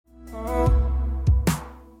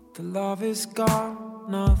The love is gone,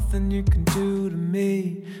 nothing you can do to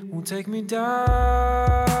me won't take me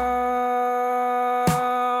down.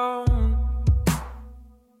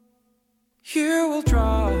 You will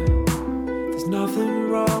try, there's nothing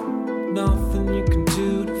wrong, nothing you can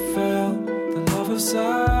do to fail the love of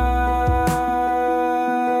sound.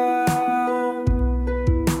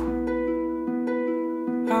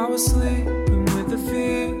 I was sleeping with the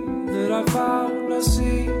fear that I found, I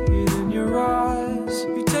see it in your eyes.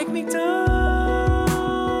 You take me down.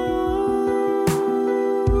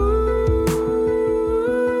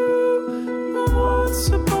 Once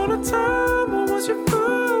upon a time, I was your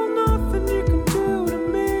fool. Nothing you can do to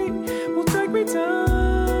me will take me down.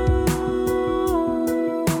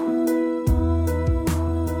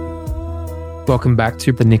 Welcome back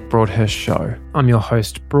to The Nick Broadhurst Show. I'm your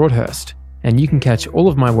host, Broadhurst, and you can catch all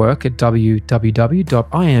of my work at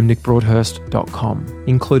www.iamnickbroadhurst.com,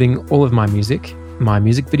 including all of my music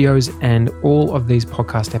videos, and all of these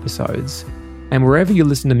podcast episodes. And wherever you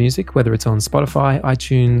listen to music, whether it's on Spotify,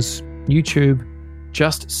 iTunes, YouTube,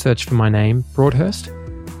 just search for my name, Broadhurst,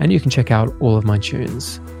 and you can check out all of my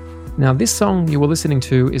tunes. Now, this song you were listening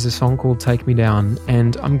to is a song called Take Me Down,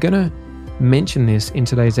 and I'm going to mention this in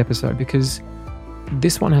today's episode because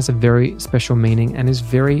this one has a very special meaning and is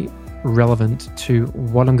very relevant to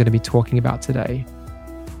what I'm going to be talking about today.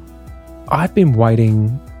 I've been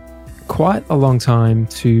waiting quite a long time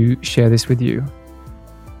to share this with you.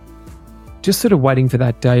 Just sort of waiting for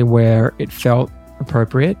that day where it felt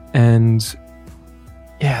appropriate, and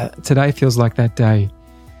yeah, today feels like that day.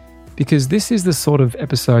 Because this is the sort of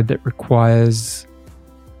episode that requires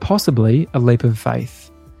possibly a leap of faith,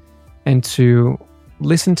 and to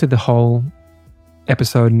listen to the whole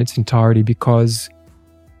episode in its entirety, because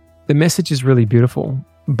the message is really beautiful,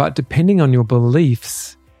 but depending on your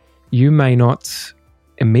beliefs, you may not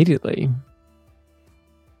immediately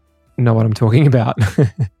know what I'm talking about.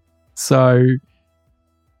 So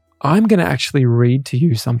I'm going to actually read to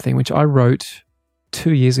you something which I wrote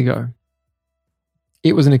 2 years ago.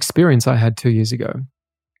 It was an experience I had 2 years ago.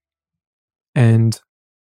 And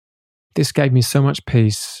this gave me so much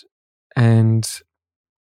peace, and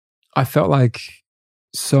I felt like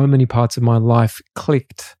so many parts of my life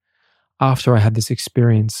clicked after I had this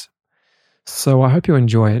experience. So I hope you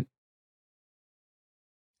enjoy it.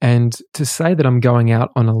 And to say that I'm going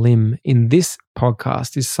out on a limb in this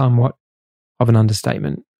podcast is somewhat of an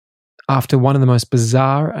understatement. After one of the most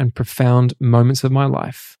bizarre and profound moments of my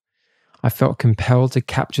life, I felt compelled to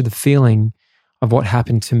capture the feeling of what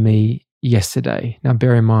happened to me yesterday. Now,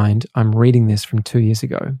 bear in mind, I'm reading this from 2 years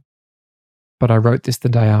ago, but I wrote this the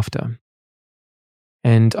day after.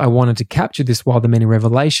 And I wanted to capture this while the many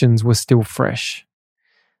revelations were still fresh.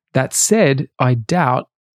 That said, I doubt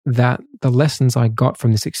that the lessons I got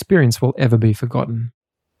from this experience will ever be forgotten.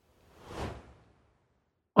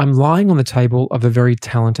 I'm lying on the table of a very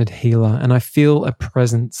talented healer, and I feel a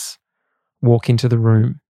presence walk into the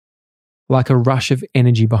room, like a rush of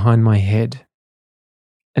energy behind my head.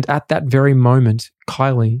 And at that very moment,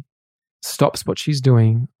 Kylie stops what she's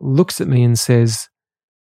doing, looks at me and says,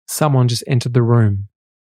 "Someone just entered the room."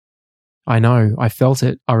 "I know, I felt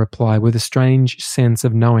it," I reply, with a strange sense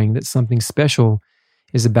of knowing that something special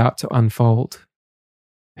is about to unfold.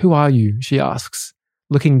 "Who are you?" she asks,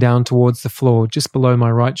 looking down towards the floor just below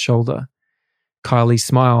my right shoulder. Kylie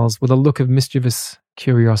smiles with a look of mischievous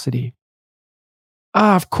curiosity.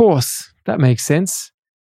 "Ah, of course, that makes sense.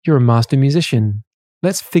 You're a master musician.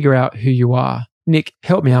 Let's figure out who you are. Nick,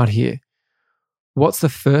 help me out here. What's the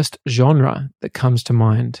first genre that comes to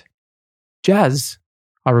mind?" "Jazz,"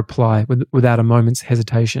 I reply without a moment's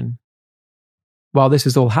hesitation. While this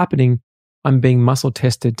is all happening, I'm being muscle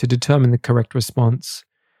tested to determine the correct response.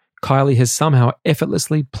 Kylie has somehow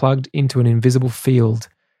effortlessly plugged into an invisible field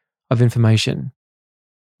of information.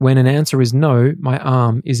 When an answer is no, my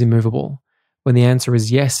arm is immovable. When the answer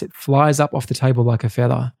is yes, it flies up off the table like a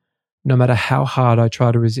feather, no matter how hard I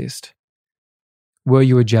try to resist. "Were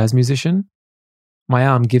you a jazz musician?" My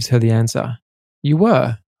arm gives her the answer. "You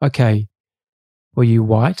were? Okay. Were you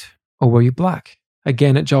white or were you black?"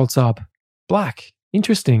 Again, it jolts up. "Black.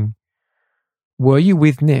 Interesting. Were you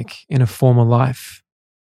with Nick in a former life?"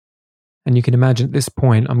 And you can imagine at this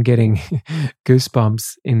point, I'm getting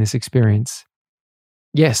goosebumps in this experience.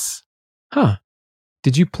 "Yes." "Huh.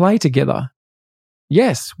 Did you play together?"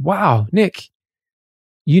 "Yes. Wow, Nick.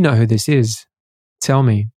 You know who this is. Tell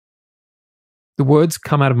me." The words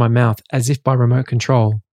come out of my mouth as if by remote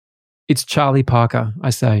control. "It's Charlie Parker," I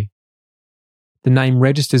say. The name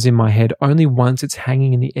registers in my head only once it's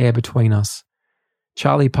hanging in the air between us.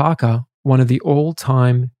 Charlie Parker, one of the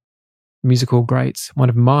all-time musical greats, one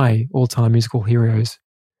of my all-time musical heroes.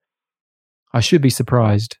 I should be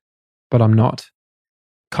surprised, but I'm not.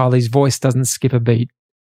 Kylie's voice doesn't skip a beat.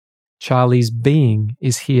 Charlie's being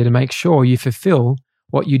is here to make sure you fulfill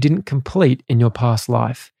what you didn't complete in your past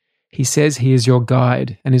life. He says he is your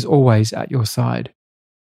guide and is always at your side.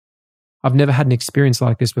 I've never had an experience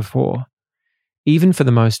like this before. Even for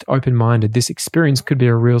the most open-minded, this experience could be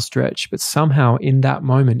a real stretch, but somehow in that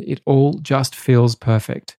moment, it all just feels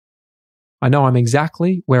perfect. I know I'm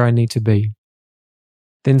exactly where I need to be.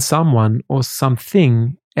 Then someone or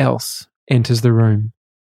something else enters the room.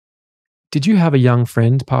 Did you have a young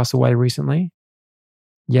friend pass away recently?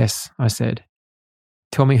 Yes, I said.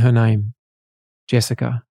 Tell me her name.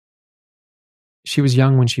 Jessica. She was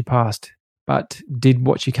young when she passed, but did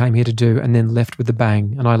what she came here to do and then left with a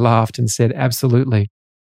bang, and I laughed and said, absolutely.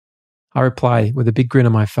 I reply with a big grin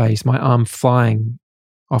on my face, my arm flying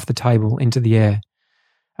off the table into the air.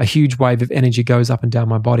 A huge wave of energy goes up and down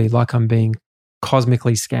my body like I'm being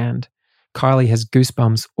cosmically scanned. Kylie has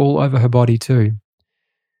goosebumps all over her body too.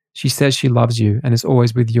 She says she loves you and is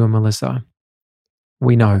always with you and Melissa.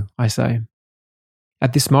 We know, I say.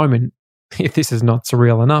 At this moment, if this is not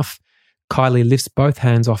surreal enough, Kylie lifts both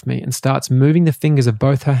hands off me and starts moving the fingers of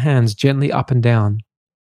both her hands gently up and down.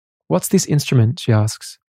 What's this instrument? She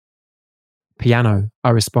asks. Piano, I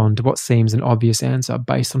respond to what seems an obvious answer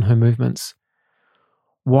based on her movements.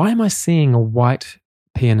 Why am I seeing a white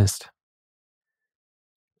pianist?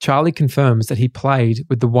 Charlie confirms that he played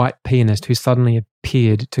with the white pianist who suddenly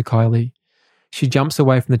appeared to Kylie. She jumps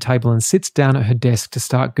away from the table and sits down at her desk to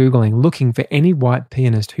start Googling, looking for any white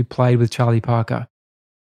pianist who played with Charlie Parker.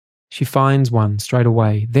 She finds one straight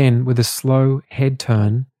away. Then, with a slow head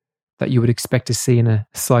turn that you would expect to see in a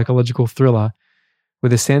psychological thriller,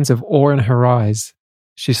 with a sense of awe in her eyes,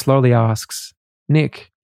 she slowly asks,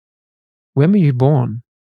 Nick, when were you born?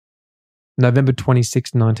 November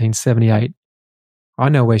 26, 1978. I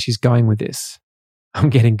know where she's going with this. I'm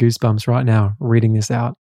getting goosebumps right now reading this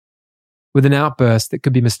out. With an outburst that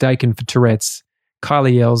could be mistaken for Tourette's,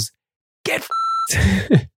 Kylie yells, Get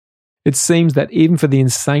f***ed! It seems that even for the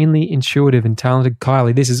insanely intuitive and talented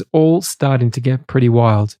Kylie, this is all starting to get pretty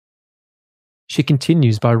wild. She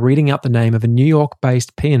continues by reading out the name of a New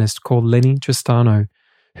York-based pianist called Lenny Tristano,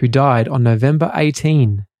 who died on November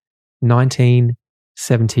 18,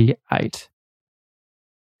 1978.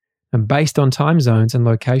 And based on time zones and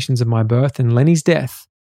locations of my birth and Lenny's death,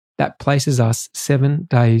 that places us 7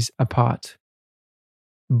 days apart.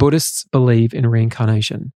 Buddhists believe in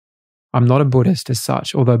reincarnation. I'm not a Buddhist as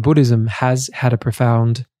such, although Buddhism has had a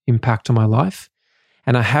profound impact on my life,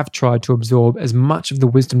 and I have tried to absorb as much of the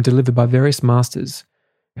wisdom delivered by various masters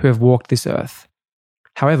who have walked this earth.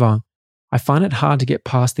 However, I find it hard to get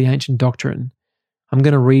past the ancient doctrine. I'm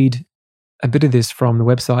going to read a bit of this from the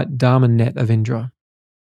website Dharmanet of Indra.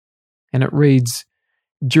 And it reads,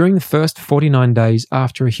 during the first 49 days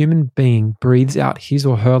after a human being breathes out his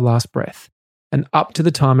or her last breath, and up to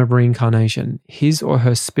the time of reincarnation, his or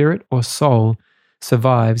her spirit or soul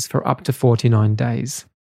survives for up to 49 days.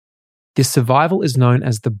 This survival is known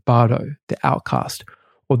as the bardo, the outcast,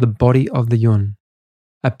 or the body of the yun,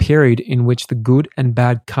 a period in which the good and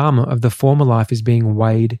bad karma of the former life is being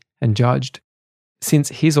weighed and judged. Since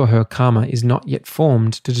his or her karma is not yet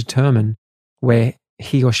formed to determine where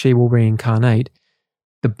he or she will reincarnate,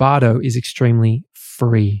 the bardo is extremely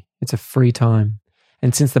free. It's a free time.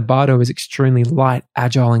 And since the bardo is extremely light,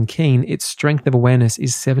 agile, and keen, its strength of awareness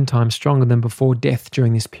is 7 times stronger than before death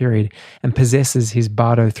during this period and possesses his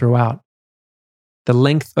bardo throughout. The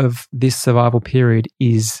length of this survival period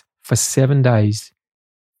is for 7 days,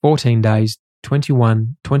 14 days,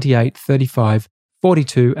 21, 28, 35,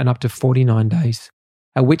 42, and up to 49 days,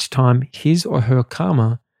 at which time his or her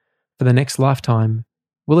karma for the next lifetime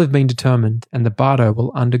will have been determined and the bardo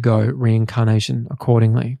will undergo reincarnation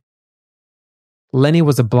accordingly. Lenny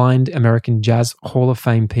was a blind American Jazz Hall of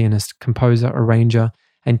Fame pianist, composer, arranger,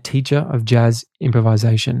 and teacher of jazz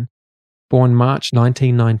improvisation. Born March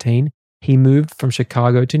 1919, he moved from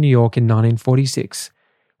Chicago to New York in 1946,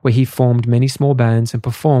 where he formed many small bands and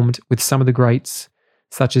performed with some of the greats,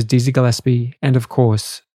 such as Dizzy Gillespie and, of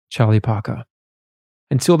course, Charlie Parker.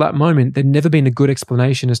 Until that moment, there'd never been a good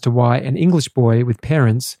explanation as to why an English boy with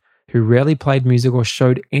parents who rarely played music or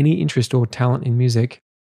showed any interest or talent in music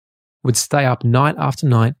would stay up night after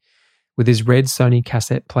night with his red Sony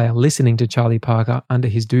cassette player listening to Charlie Parker under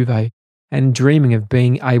his duvet and dreaming of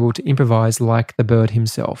being able to improvise like the bird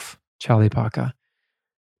himself, Charlie Parker.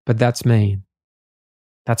 But that's me.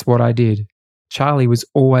 That's what I did. Charlie was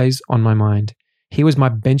always on my mind. He was my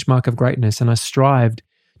benchmark of greatness, and I strived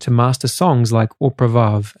to master songs like Au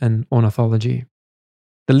Prévave and Ornithology.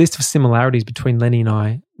 The list of similarities between Lenny and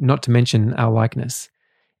I, not to mention our likeness,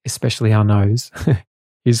 especially our nose,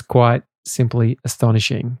 is quite simply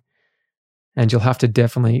astonishing. And you'll have to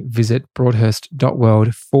definitely visit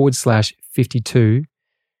broadhurst.world/52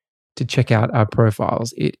 to check out our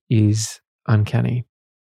profiles. It is uncanny.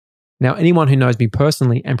 Now, anyone who knows me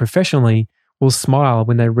personally and professionally will smile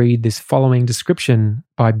when they read this following description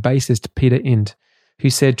by bassist Peter Int, who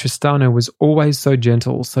said Tristano was always so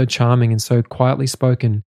gentle, so charming, and so quietly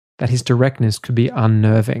spoken that his directness could be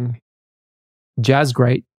unnerving. Jazz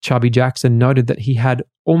great Chubby Jackson noted that he had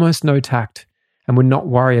almost no tact and would not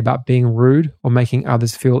worry about being rude or making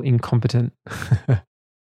others feel incompetent.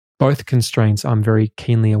 Both constraints I'm very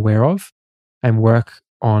keenly aware of and work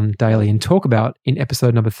on daily and talk about in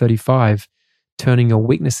episode number 35, Turning Your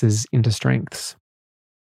Weaknesses into Strengths.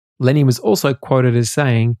 Lenny was also quoted as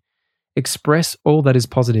saying, "Express all that is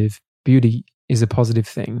positive. Beauty is a positive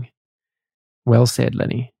thing." Well said,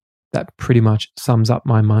 Lenny. That pretty much sums up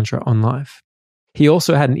my mantra on life. He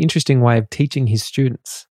also had an interesting way of teaching his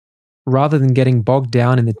students. Rather than getting bogged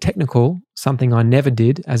down in the technical, something I never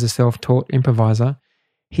did as a self-taught improviser,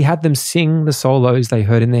 he had them sing the solos they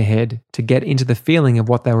heard in their head to get into the feeling of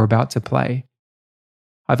what they were about to play.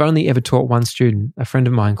 I've only ever taught one student, a friend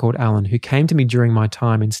of mine called Alan, who came to me during my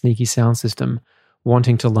time in Sneaky Sound System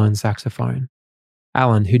wanting to learn saxophone.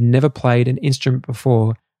 Alan, who'd never played an instrument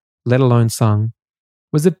before, let alone sung,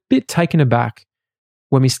 was a bit taken aback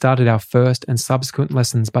when we started our first and subsequent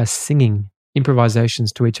lessons by singing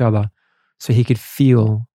improvisations to each other so he could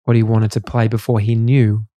feel what he wanted to play before he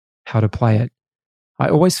knew how to play it. I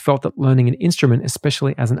always felt that learning an instrument,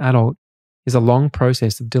 especially as an adult, is a long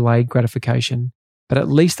process of delayed gratification, but at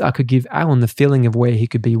least I could give Alan the feeling of where he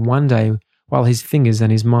could be one day while his fingers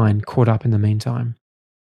and his mind caught up in the meantime.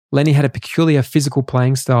 Lenny had a peculiar physical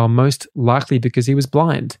playing style, most likely because he was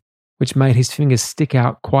blind, which made his fingers stick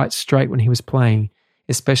out quite straight when he was playing,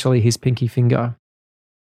 especially his pinky finger.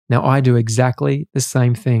 Now, I do exactly the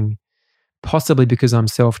same thing, possibly because I'm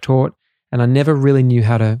self-taught and I never really knew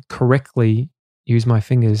how to correctly use my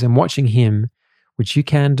fingers. And watching him, which you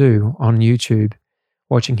can do on YouTube,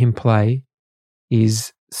 watching him play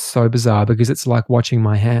is so bizarre because it's like watching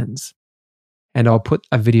my hands. And I'll put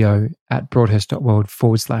a video at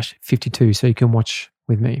broadhurst.world/52 so you can watch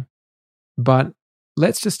with me. But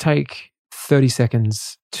let's just take 30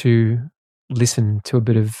 seconds to listen to a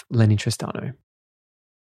bit of Lenny Tristano.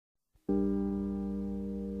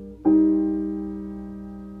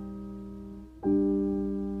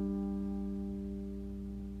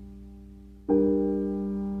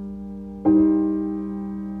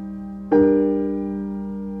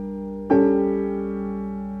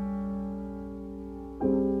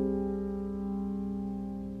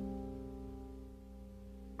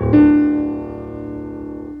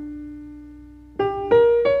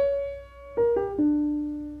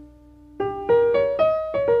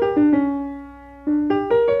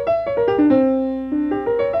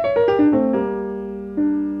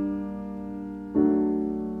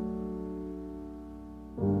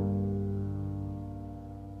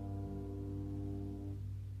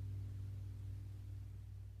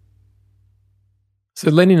 So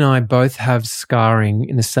Lenny and I both have scarring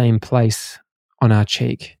in the same place on our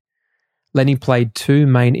cheek. Lenny played two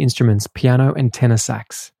main instruments, piano and tenor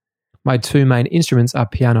sax. My two main instruments are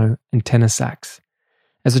piano and tenor sax.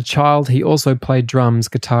 As a child, he also played drums,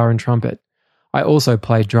 guitar and trumpet. I also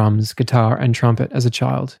played drums, guitar and trumpet as a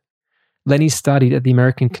child. Lenny studied at the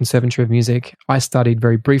American Conservatory of Music. I studied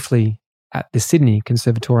very briefly at the Sydney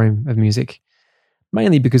Conservatorium of Music,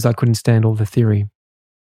 mainly because I couldn't stand all the theory.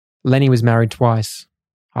 Lenny was married twice.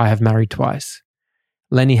 I have married twice.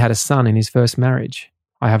 Lenny had a son in his first marriage.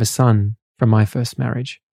 I have a son from my first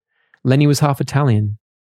marriage. Lenny was half Italian.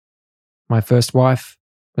 My first wife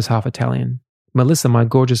was half Italian. Melissa, my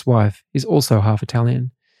gorgeous wife, is also half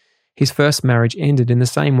Italian. His first marriage ended in the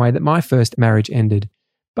same way that my first marriage ended,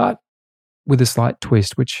 but with a slight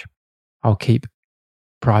twist, which I'll keep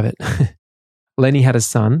private. Lenny had a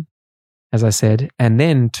son, as I said, and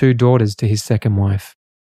then two daughters to his second wife.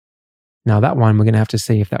 Now that one, we're going to have to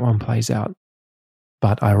see if that one plays out.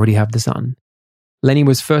 But I already have the son. Lenny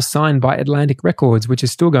was first signed by Atlantic Records, which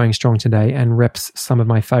is still going strong today and reps some of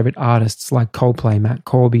my favorite artists like Coldplay, Matt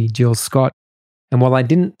Corby, Jill Scott. And while I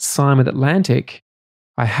didn't sign with Atlantic,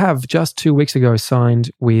 I have just 2 weeks ago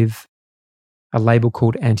signed with a label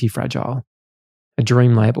called Anti-Fragile, a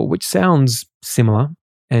dream label, which sounds similar,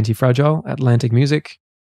 Anti-Fragile, Atlantic Music,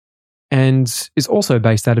 and is also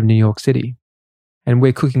based out of New York City. And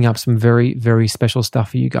we're cooking up some very, very special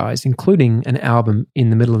stuff for you guys, including an album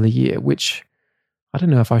in the middle of the year, which I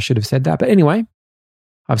don't know if I should have said that. But anyway,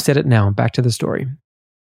 I've said it now. Back to the story.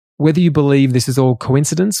 whether you believe this is all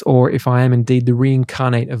coincidence or if I am indeed the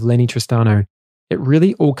reincarnate of Lenny Tristano, it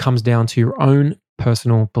really all comes down to your own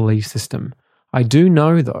personal belief system. I do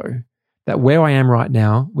know, though, that where I am right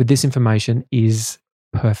now with this information is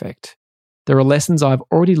perfect. There are lessons I've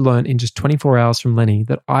already learned in just 24 hours from Lenny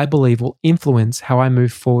that I believe will influence how I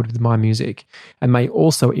move forward with my music and may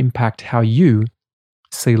also impact how you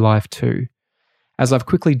see life too. As I've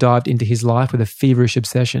quickly dived into his life with a feverish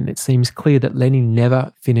obsession, it seems clear that Lenny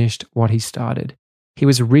never finished what he started. He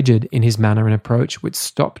was rigid in his manner and approach, which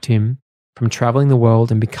stopped him from traveling the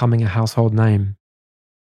world and becoming a household name.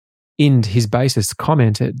 Ind, his bassist,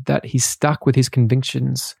 commented that he stuck with his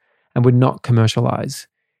convictions and would not commercialize.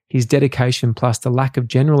 His dedication plus the lack of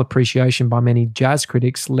general appreciation by many jazz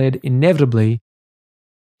critics led inevitably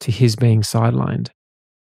to his being sidelined.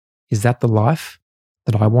 Is that the life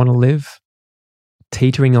that I want to live?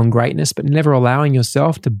 Teetering on greatness, but never allowing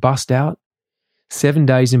yourself to bust out? 7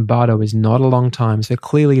 days in Bardo is not a long time, so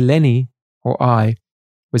clearly Lenny, or I,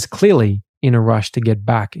 was clearly in a rush to get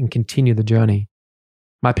back and continue the journey.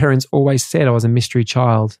 My parents always said I was a mystery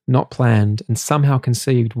child, not planned, and somehow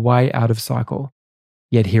conceived way out of cycle.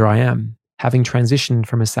 Yet here I am, having transitioned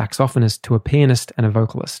from a saxophonist to a pianist and a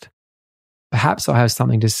vocalist. Perhaps I have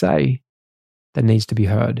something to say that needs to be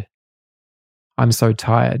heard. I'm so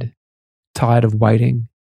tired of waiting,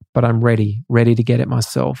 but I'm ready to get it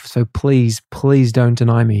myself. So please don't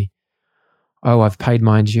deny me. Oh, I've paid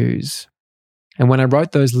my dues. And when I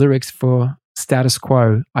wrote those lyrics for Status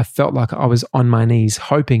Quo, I felt like I was on my knees,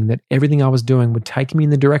 hoping that everything I was doing would take me in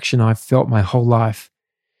the direction I've felt my whole life.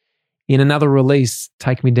 In another release,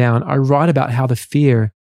 Take Me Down, I write about how the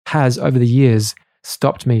fear has, over the years,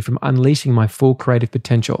 stopped me from unleashing my full creative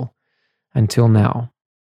potential until now.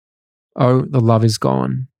 Oh, the love is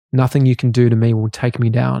gone. Nothing you can do to me will take me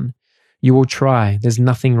down. You will try. There's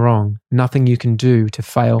nothing wrong. Nothing you can do to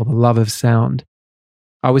fail the love of sound.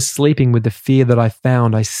 I was sleeping with the fear that I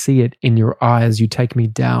found. I see it in your eyes. You take me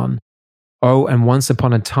down. Oh, and once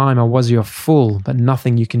upon a time I was your fool, but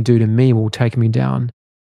nothing you can do to me will take me down.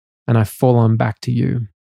 And I fall on back to you.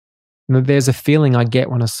 And there's a feeling I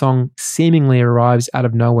get when a song seemingly arrives out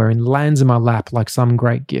of nowhere and lands in my lap like some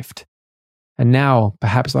great gift. And now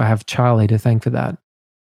perhaps I have Charlie to thank for that.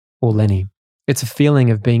 Or Lenny. It's a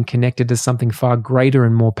feeling of being connected to something far greater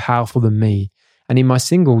and more powerful than me. And in my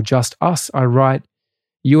single, Just Us, I write,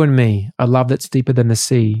 you and me, a love that's deeper than the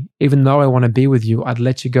sea. Even though I want to be with you, I'd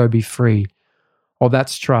let you go be free. Or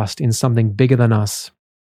that's trust in something bigger than us.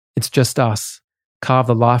 It's just us. Carve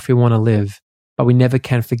the life we want to live. But we never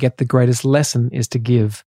can forget the greatest lesson is to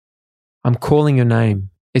give. I'm calling your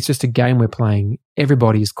name. It's just a game we're playing.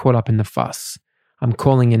 Everybody is caught up in the fuss. I'm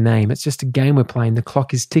calling your name. It's just a game we're playing. The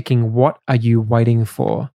clock is ticking. What are you waiting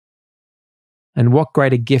for? And what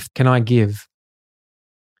greater gift can I give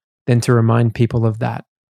than to remind people of that?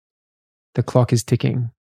 The clock is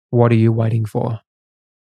ticking. What are you waiting for?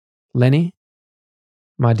 Lenny,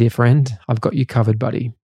 my dear friend, I've got you covered,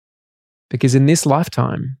 buddy. Because in this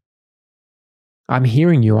lifetime, I'm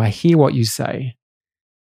hearing you. I hear what you say.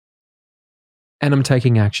 And I'm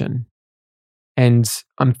taking action. And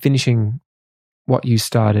I'm finishing what you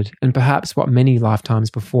started, and perhaps what many lifetimes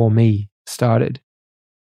before me started.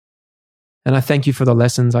 And I thank you for the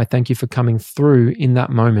lessons. I thank you for coming through in that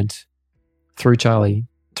moment, through Charlie,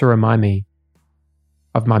 to remind me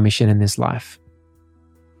of my mission in this life.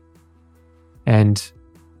 And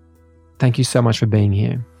thank you so much for being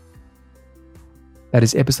here. That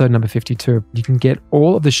is episode number 52. You can get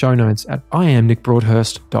all of the show notes at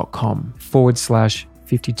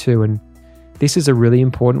iamnickbroadhurst.com/52. And this is a really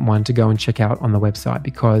important one to go and check out on the website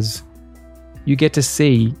because you get to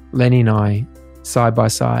see Lenny and I side by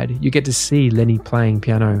side. You get to see Lenny playing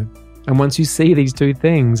piano. And once you see these two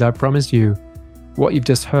things, I promise you, what you've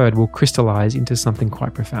just heard will crystallize into something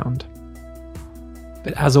quite profound.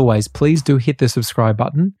 But as always, please do hit the subscribe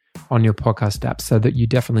button on your podcast app so that you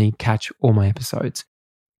definitely catch all my episodes.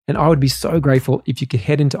 And I would be so grateful if you could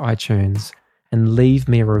head into iTunes and leave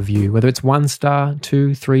me a review, whether it's 1 star,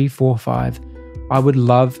 2, 3, 4, 5. I would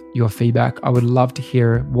love your feedback. I would love to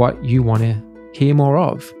hear what you want to hear more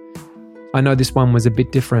of. I know this one was a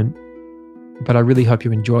bit different, but I really hope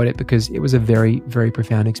you enjoyed it because it was a very, very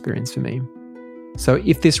profound experience for me. So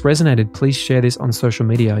if this resonated, please share this on social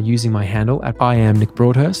media using my handle at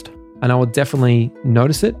 @IamNickBroadhurst, and I will definitely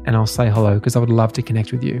notice it and I'll say hello because I would love to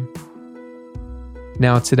connect with you.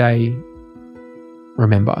 Now today,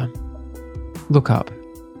 remember, look up.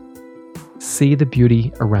 See the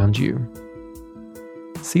beauty around you.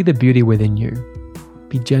 See the beauty within you.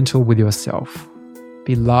 Be gentle with yourself.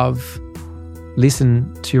 Be love.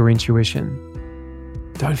 Listen to your intuition.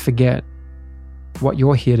 Don't forget, what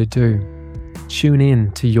you're here to do. Tune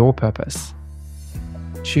in to your purpose.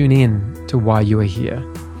 Tune in to why you are here.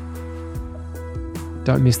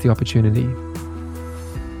 Don't miss the opportunity.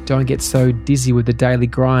 Don't get so dizzy with the daily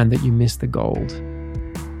grind that you miss the gold.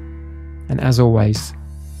 And as always,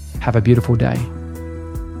 have a beautiful day.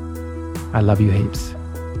 I love you heaps.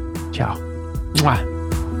 Ciao. Mwah.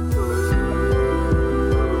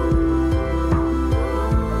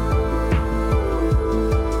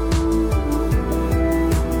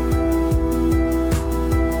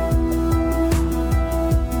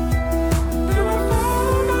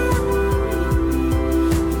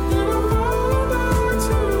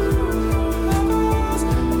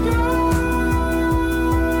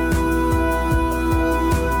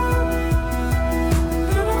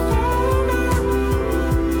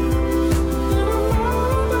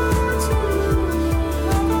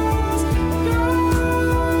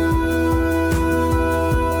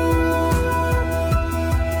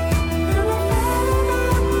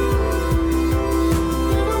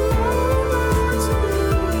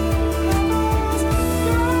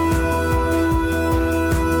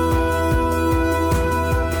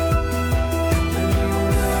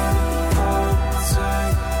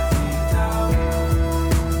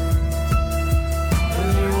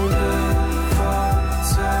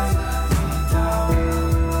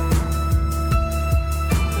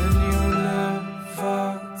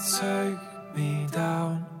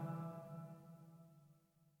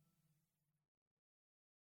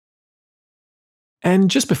 And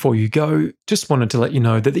just before you go, just wanted to let you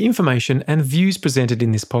know that the information and views presented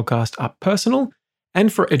in this podcast are personal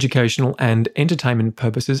and for educational and entertainment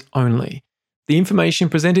purposes only. The information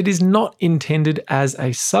presented is not intended as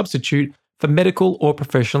a substitute for medical or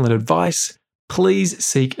professional advice. Please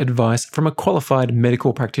seek advice from a qualified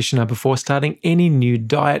medical practitioner before starting any new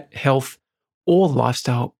diet, health, or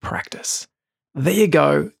lifestyle practice. There you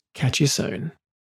go. Catch you soon.